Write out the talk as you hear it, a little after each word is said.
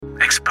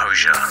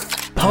Exposure.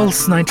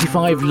 Pulse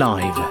 95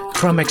 Live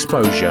from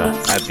Exposure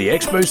at the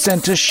Expo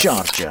Centre,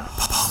 Sharjah.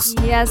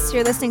 Yes,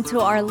 you're listening to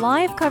our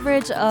live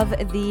coverage of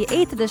the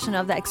 8th edition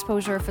of the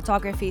Exposure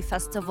Photography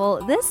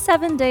Festival. This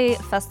 7-day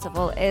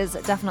festival is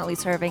definitely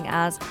serving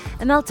as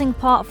a melting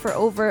pot for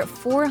over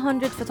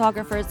 400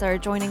 photographers that are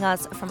joining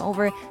us from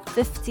over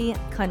 50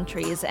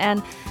 countries.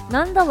 And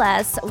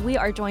nonetheless, we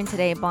are joined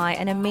today by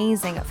an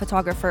amazing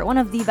photographer, one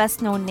of the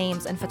best known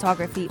names in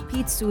photography,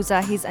 Pete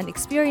Souza. He's an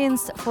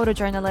experienced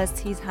photojournalist.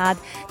 He's had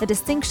the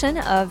distinction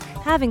of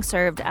having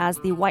served as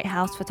the White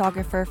House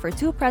photographer for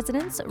 2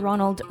 presidents,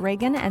 Ronald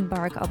Reagan and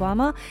Barack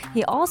Obama.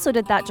 He also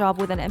did that job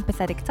with an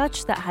empathetic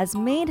touch that has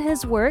made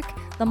his work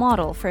the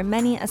model for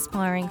many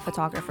aspiring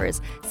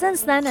photographers.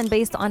 Since then, and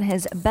based on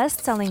his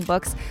best-selling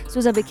books,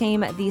 Souza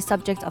became the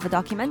subject of a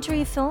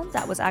documentary film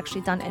that was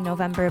actually done in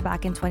November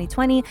back in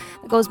 2020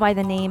 that goes by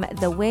the name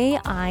The Way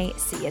I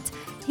See It.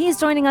 He's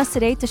joining us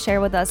today to share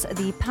with us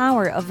the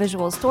power of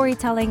visual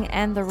storytelling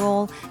and the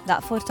role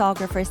that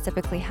photographers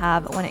typically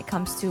have when it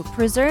comes to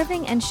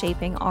preserving and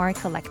shaping our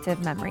collective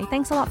memory.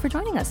 Thanks a lot for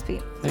joining us,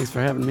 Pete. Thanks for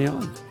having me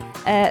on.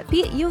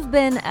 Pete, you've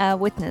been a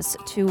witness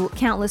to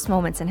countless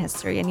moments in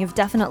history, and you've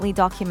definitely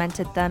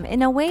documented them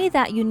in a way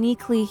that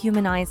uniquely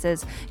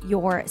humanizes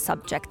your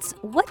subjects.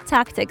 What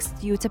tactics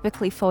do you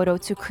typically photo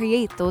to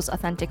create those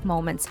authentic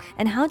moments,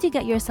 and how do you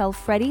get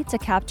yourself ready to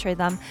capture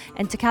them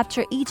and to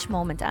capture each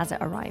moment as it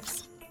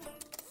arrives?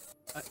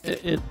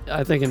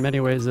 I think in many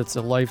ways it's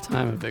a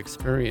lifetime of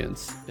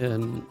experience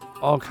in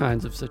all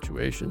kinds of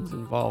situations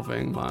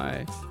involving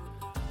my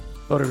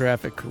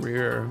photographic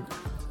career.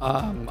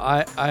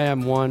 I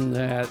am one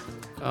that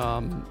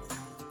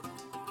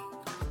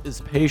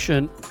is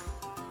patient,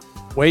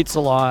 waits a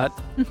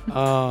lot,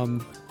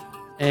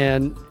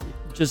 and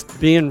just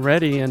being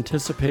ready,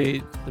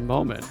 anticipate the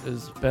moment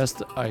as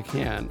best I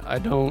can. I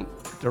don't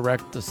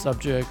direct the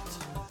subject.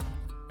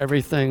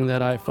 Everything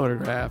that I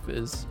photograph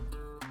is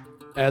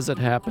as it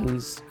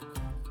happens,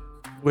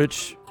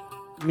 which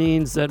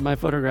means that my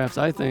photographs,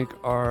 I think,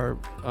 are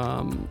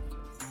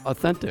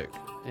authentic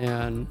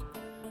and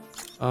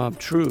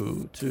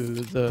true to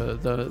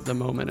the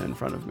moment in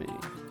front of me.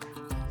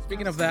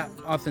 Speaking of that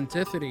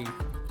authenticity,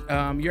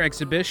 your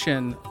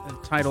exhibition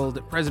titled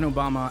President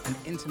Obama, An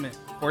Intimate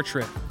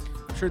Portrait,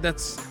 I'm sure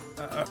that's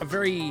a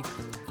very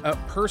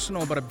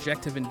personal but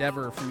objective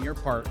endeavor from your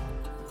part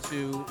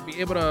to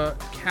be able to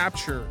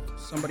capture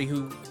somebody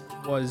who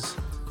was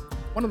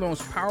one of the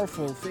most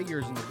powerful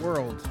figures in the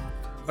world,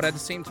 but at the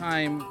same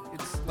time,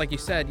 it's like you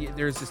said,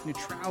 there's this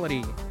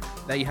neutrality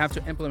that you have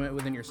to implement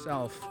within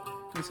yourself.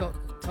 Can you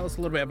tell us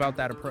a little bit about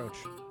that approach?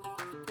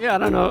 Yeah,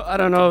 I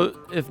don't know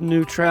if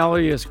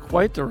neutrality is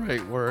quite the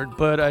right word,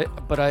 but I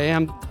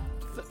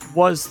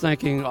was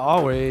thinking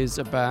always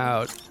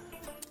about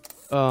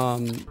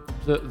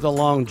the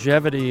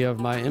longevity of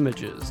my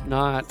images.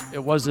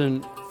 It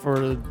wasn't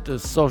for the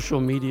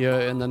social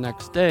media and the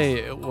next day.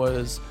 It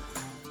was,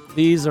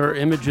 these are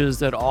images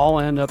that all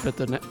end up at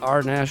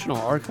our National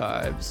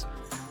Archives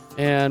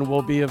and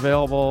will be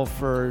available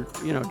for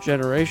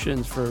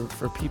generations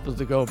for people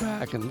to go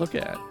back and look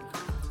at.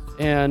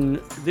 And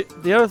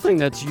the other thing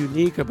that's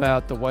unique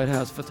about the White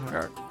House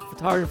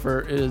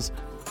photographer is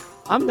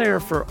I'm there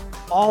for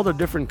all the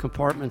different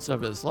compartments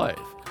of his life.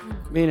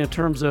 I mean, in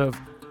terms of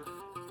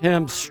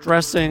him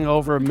stressing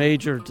over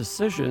major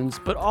decisions,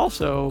 but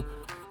also,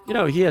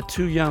 he had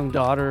 2 young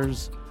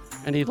daughters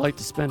and he'd like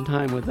to spend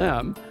time with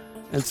them.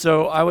 And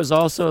so I was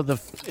also,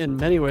 in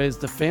many ways,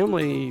 the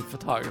family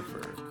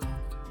photographer.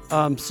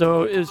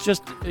 So it's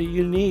just a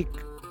unique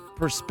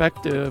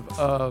perspective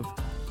of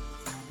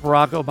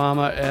Barack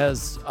Obama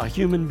as a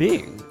human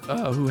being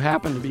who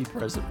happened to be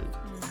president.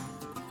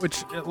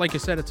 Which, like you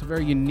said, it's a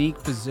very unique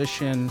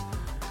position,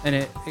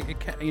 and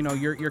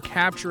you're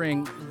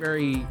capturing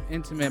very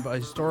intimate but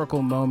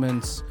historical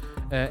moments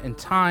in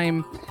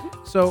time.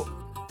 So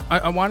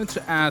I wanted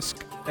to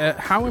ask,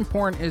 how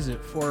important is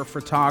it for a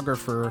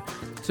photographer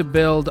to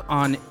build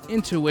on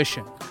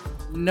intuition,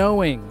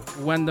 knowing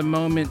when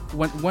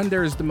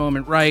there is the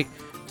moment right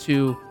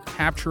to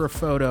capture a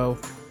photo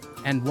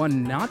and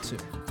when not to?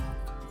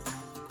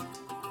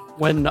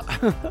 Well,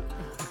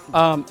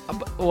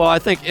 I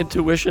think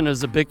intuition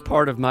is a big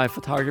part of my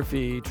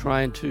photography,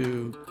 trying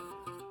to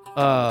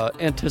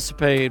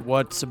anticipate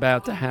what's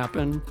about to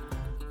happen.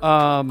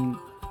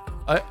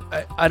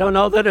 I don't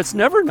know that it's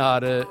never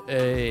not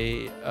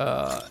a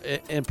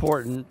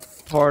important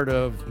part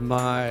of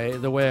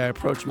the way I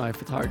approach my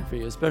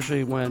photography,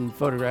 especially when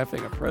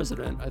photographing a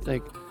president. I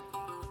think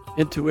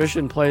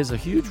intuition plays a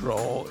huge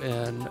role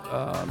in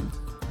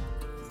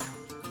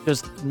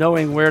just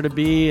knowing where to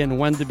be and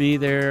when to be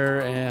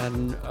there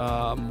and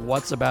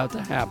what's about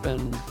to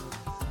happen.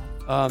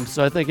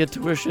 So I think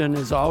intuition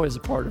is always a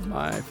part of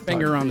my photography.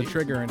 Finger on the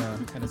trigger in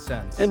a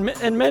sense.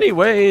 In many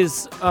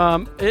ways,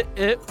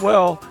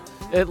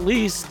 at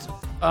least,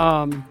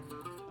 I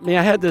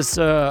had this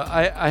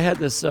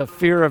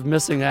fear of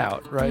missing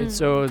out, right?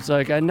 So it's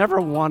like I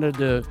never wanted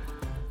to.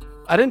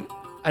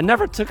 I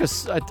never took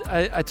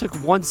I took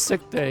one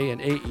sick day in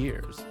 8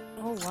 years.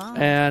 Oh wow.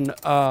 And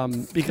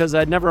because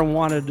I never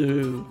wanted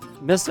to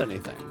miss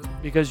anything,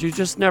 because you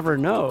just never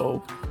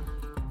know.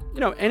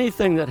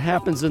 Anything that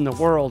happens in the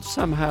world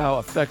somehow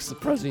affects the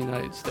President of the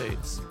United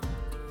States.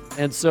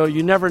 And so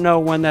you never know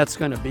when that's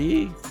going to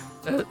be.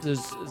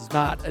 There's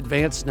not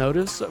advance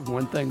notice of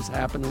when things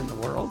happen in the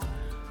world.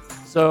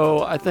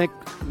 So I think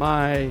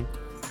my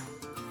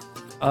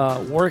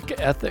work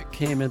ethic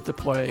came into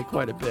play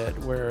quite a bit,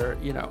 where,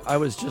 I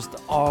was just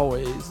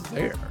always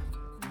there.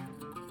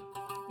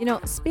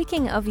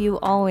 Speaking of you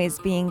always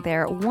being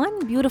there,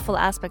 one beautiful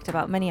aspect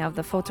about many of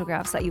the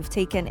photographs that you've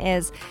taken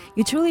is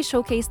you truly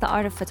showcase the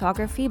art of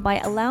photography by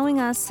allowing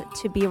us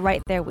to be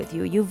right there with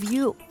you. You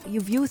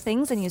view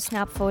things and you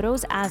snap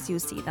photos as you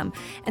see them.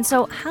 And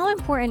so how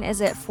important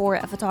is it for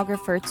a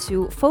photographer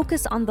to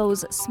focus on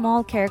those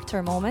small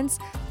character moments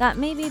that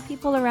maybe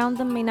people around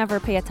them may never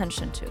pay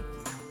attention to?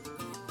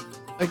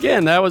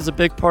 Again, that was a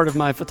big part of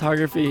my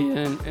photography,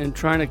 and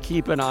trying to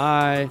keep an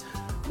eye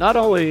not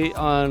only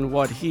on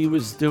what he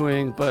was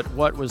doing, but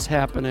what was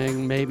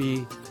happening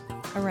maybe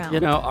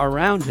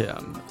around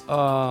him.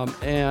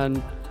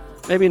 And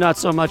maybe not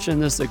so much in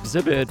this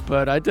exhibit,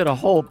 but I did a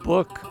whole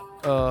book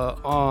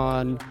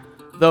on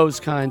those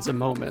kinds of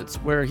moments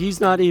where he's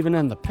not even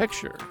in the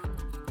picture.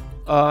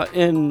 I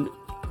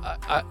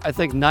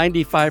think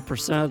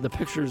 95% of the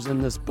pictures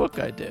in this book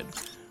I did,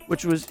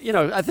 which was,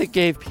 I think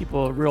gave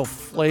people a real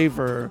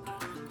flavor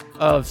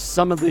of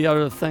some of the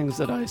other things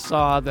that I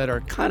saw that are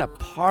kind of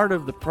part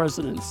of the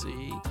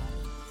presidency,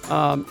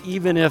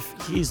 even if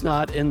he's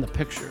not in the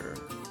picture.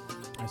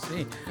 I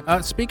see.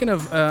 Speaking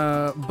of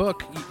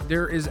book,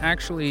 there is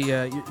actually,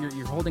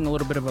 you're holding a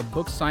little bit of a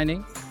book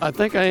signing. I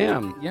think I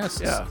am. Yes.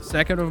 Yeah.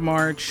 2nd of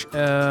March,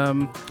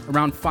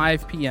 around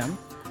 5 p.m.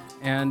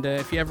 And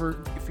if you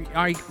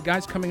are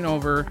guys coming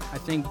over, I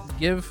think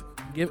give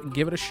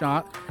it a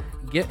shot.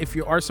 If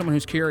you are someone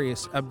who's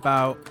curious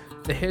about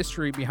the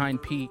history behind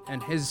Pete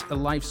and his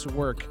life's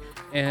work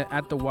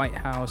at the White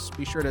House,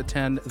 be sure to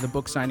attend the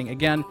book signing.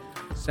 Again,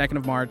 2nd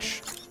of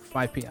March,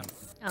 5 p.m.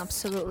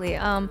 Absolutely.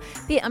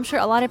 Pete, I'm sure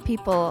a lot of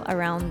people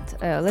around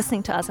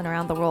listening to us and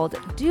around the world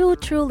do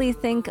truly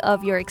think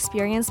of your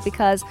experience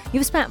because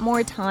you've spent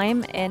more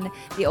time in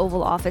the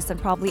Oval Office than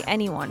probably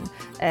anyone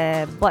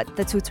but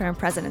the two-term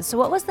president. So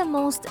what was the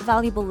most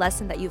valuable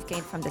lesson that you've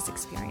gained from this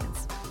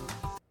experience?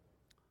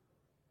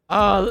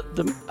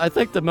 I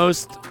think the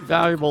most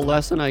valuable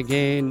lesson I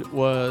gained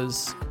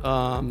was,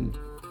 Barack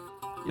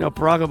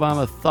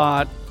Obama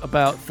thought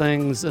about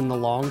things in the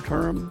long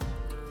term.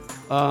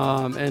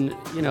 And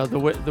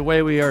the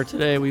way we are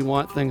today, we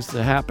want things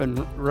to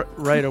happen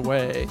right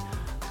away.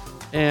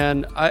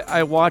 And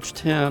I watched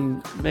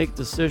him make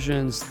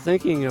decisions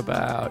thinking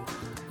about,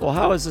 well,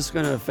 how is this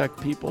going to affect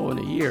people in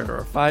a year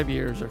or 5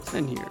 years or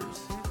 10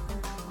 years?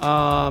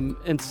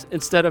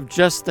 Instead of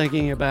just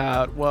thinking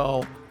about,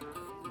 well,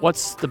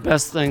 what's the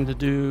best thing to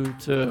do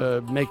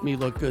to make me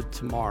look good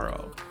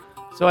tomorrow?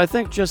 So I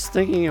think just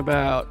thinking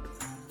about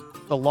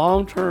the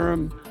long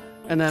term,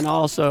 and then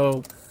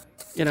also,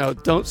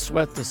 don't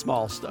sweat the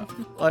small stuff.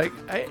 Like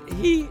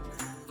he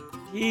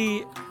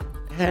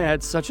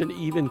had such an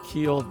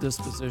even-keeled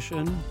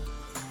disposition,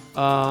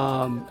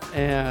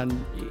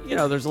 and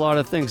there's a lot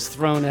of things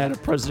thrown at a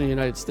president of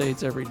the United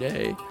States every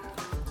day.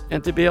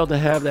 And to be able to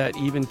have that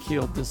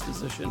even-keeled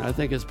disposition, I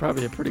think is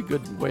probably a pretty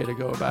good way to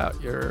go about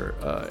your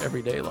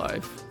everyday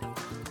life.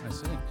 I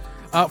see.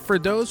 For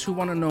those who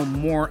want to know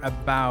more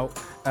about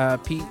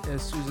Pete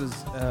Souza's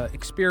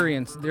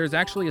experience, there's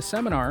actually a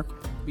seminar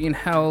being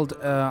held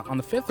on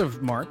the 5th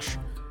of March.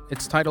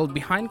 It's titled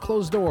Behind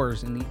Closed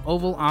Doors in the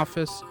Oval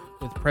Office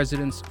with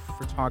President's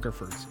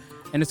Photographers.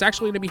 And it's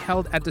actually going to be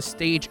held at the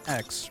Stage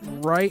X,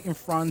 right in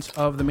front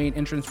of the main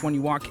entrance. When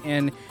you walk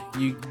in,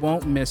 you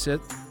won't miss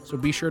it. So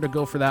be sure to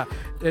go for that.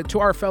 To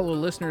our fellow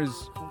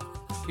listeners,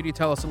 could you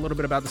tell us a little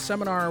bit about the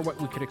seminar,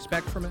 what we could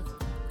expect from it?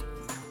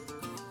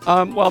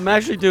 Well, I'm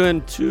actually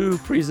doing 2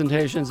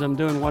 presentations. I'm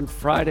doing one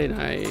Friday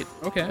night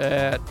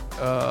at,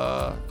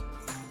 I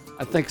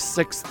think,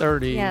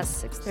 6:30.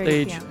 Yes, 6:30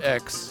 Stage p.m.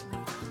 X.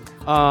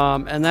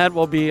 And that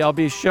will be, I'll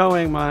be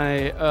showing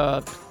my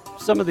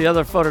some of the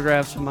other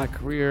photographs from my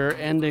career,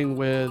 ending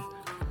with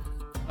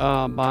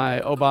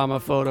my Obama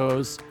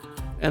photos.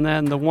 And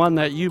then the one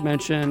that you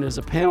mentioned is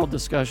a panel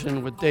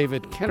discussion with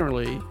David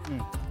Kennerly,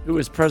 who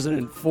is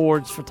President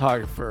Ford's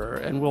photographer.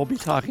 And we'll be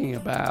talking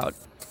about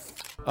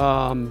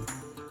how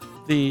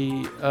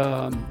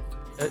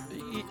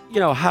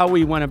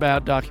we went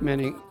about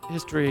documenting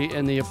history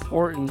and the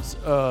importance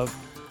of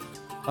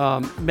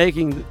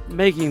making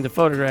the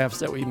photographs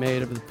that we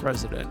made of the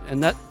president.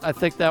 And that, I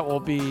think that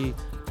will be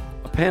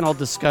a panel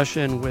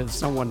discussion with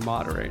someone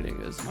moderating,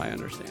 is my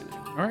understanding.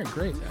 All right,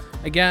 great.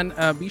 Again,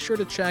 be sure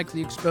to check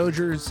the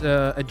Exposure's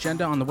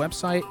agenda on the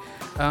website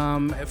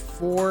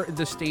for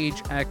the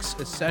Stage X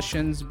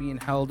sessions being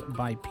held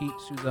by Pete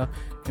Souza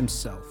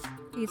himself.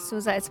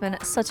 Souza, it's been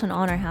such an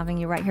honor having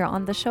you right here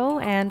on the show,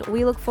 and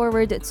we look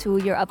forward to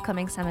your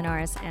upcoming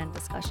seminars and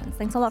discussions.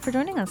 Thanks a lot for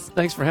joining us.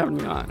 Thanks for having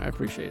me on. I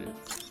appreciate it.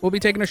 We'll be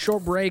taking a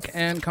short break,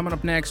 and coming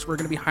up next, we're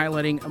going to be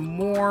highlighting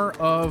more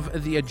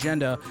of the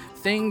agenda,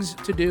 things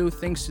to do,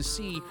 things to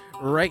see,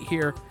 right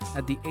here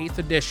at the 8th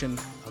edition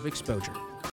of Exposure.